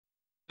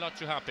Lot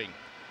to happen.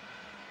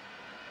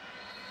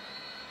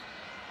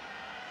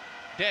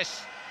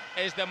 This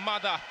is the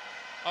mother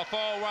of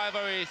all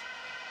rivalries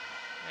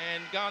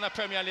in Ghana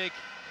Premier League,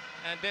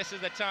 and this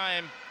is the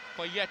time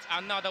for yet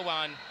another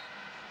one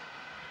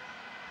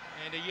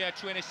in the year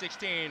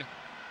 2016.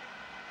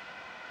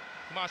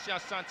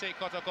 Asante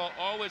Kotoko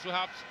always will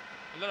have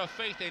a lot of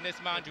faith in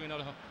this man doing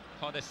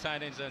all the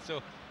signings, and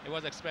so it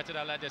was expected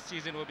that the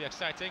season will be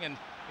exciting, and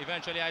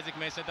eventually Isaac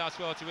Mason does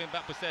well to win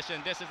back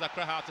possession. This is a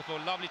Heartful,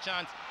 lovely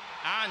chance,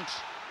 and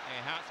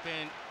it has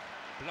been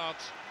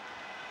blocked,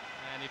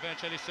 and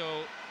eventually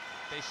so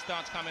they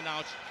start coming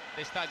out,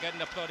 they start getting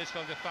the plaudits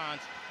from the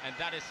fans, and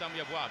that is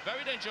Samuel Bois.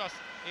 Very dangerous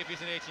if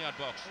he's in the 18-yard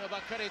box. You know,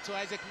 but credit to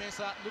Isaac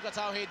Mensah. Look at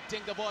how he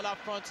dinged the ball up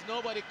front.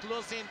 Nobody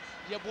closing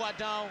Yeboah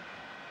down.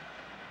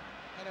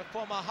 And a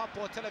former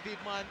Hartford Tel Aviv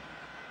man,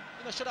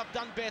 you know, should have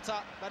done better.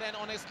 But then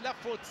on his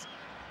left foot,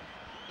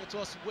 it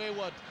was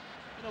wayward.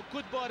 You know,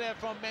 good ball there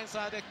from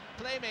Mensah, the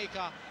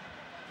playmaker.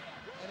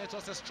 And it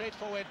was a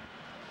straightforward,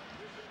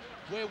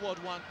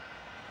 wayward one.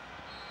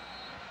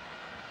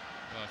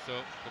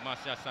 So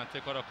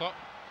Asante Kotoko,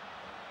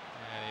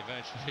 and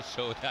eventually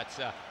so that's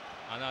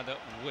another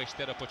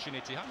wasted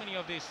opportunity. How many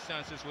of these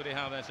chances would they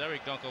have as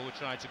Eric Dunker who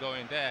tried to go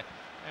in there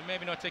and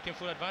maybe not taking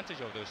full advantage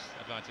of those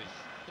advantages?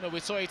 You know, we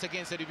saw it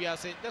against the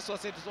DBRC. This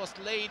was it was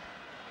late,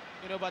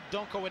 you know, but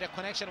Dunker with a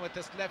connection with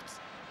his left,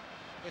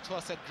 it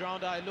was a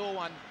grounder, a low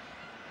one,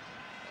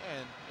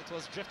 and it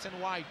was drifting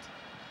wide.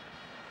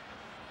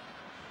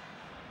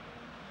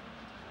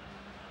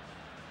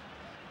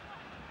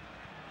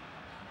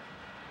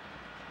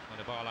 On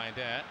the ball line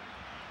there,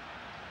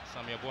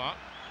 Samuel Bois,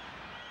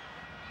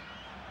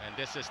 and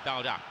this is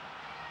Dauda,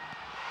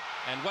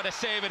 and what a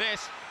save it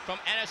is from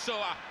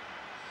Enesoa,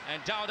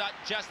 and Dauda,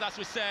 just as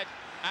we said,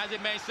 as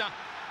it Mensah,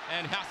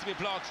 and has to be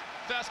blocked.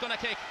 First corner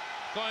kick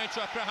going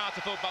to Accra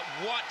Heartful, but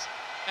what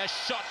a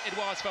shot it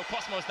was from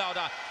Cosmos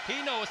Dauda.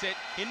 He knows it,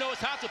 he knows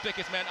how to pick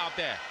his men up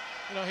there.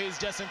 You know, he's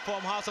just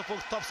informed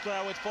Heartful's top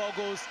scorer with 4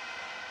 goals,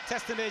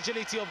 testing the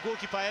agility of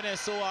goalkeeper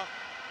Enesoa.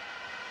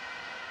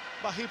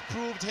 But he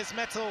proved his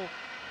mettle.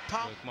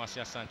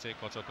 Asante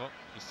Kotoko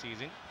this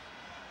season.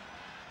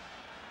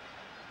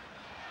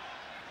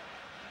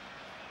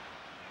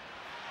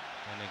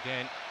 And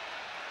again,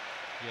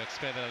 you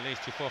expect that at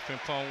least Tufo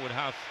Frimpong would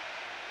have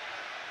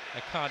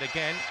a card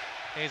again.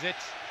 Is it?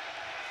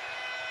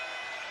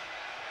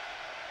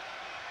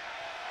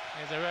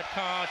 There's a red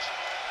card.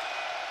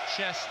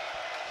 Just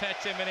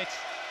 30 minutes,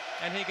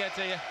 and he gets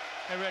a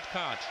red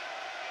card.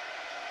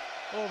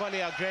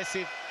 Overly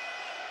aggressive.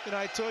 You know,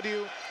 I told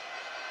you,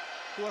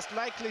 he was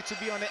likely to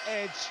be on the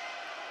edge,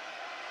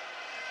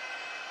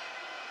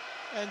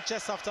 and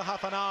just after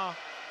half an hour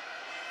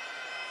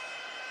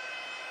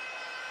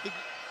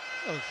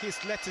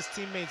he's let his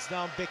teammates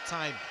down big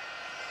time.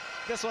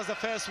 This was the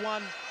first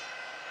one,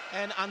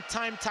 an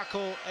untimed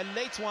tackle, a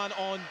late one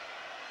on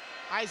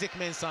Isaac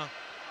Mensah.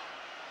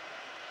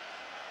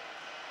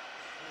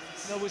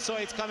 You know, we saw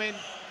it coming,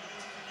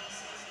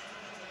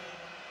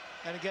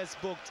 and it gets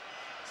booked.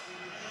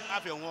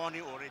 Have a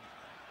warning already,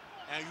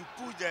 and you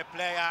push the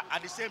player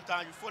at the same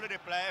time, you follow the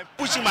player and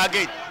push him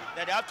again,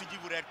 then they have to give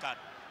you red card.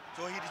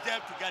 So he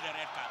deserves to get a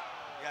red card.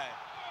 Yeah.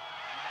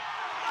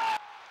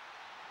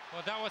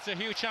 Well, that was a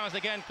huge chance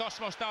again.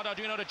 Cosmos Dauda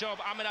doing the job.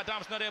 Ahmed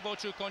Adams not able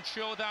to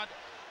control that.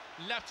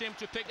 Left him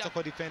to pick that.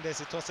 For defenders,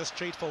 it was a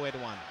straightforward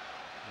one.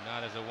 And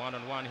now there's a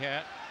one-on-one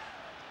here.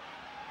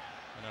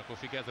 And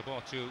Kofi gets the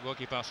ball to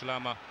goalkeeper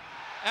Sulama.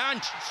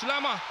 And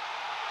Sulama,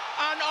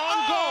 and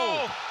on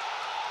goal!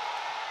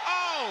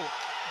 Oh,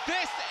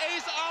 this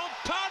is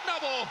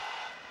unpardonable!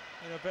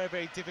 You know, very,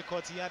 very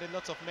difficult. He had a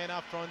lot of men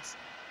up front.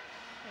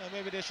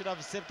 Maybe they should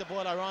have zipped the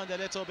ball around a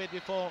little bit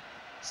before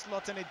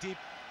slotting it deep.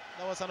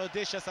 That was an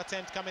audacious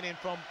attempt coming in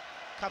from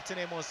Captain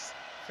Amos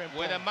Frimpong.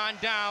 With a man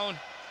down,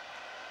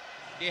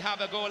 they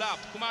have a goal up.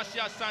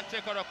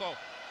 Asante Kotoko.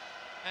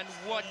 And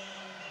what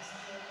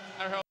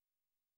a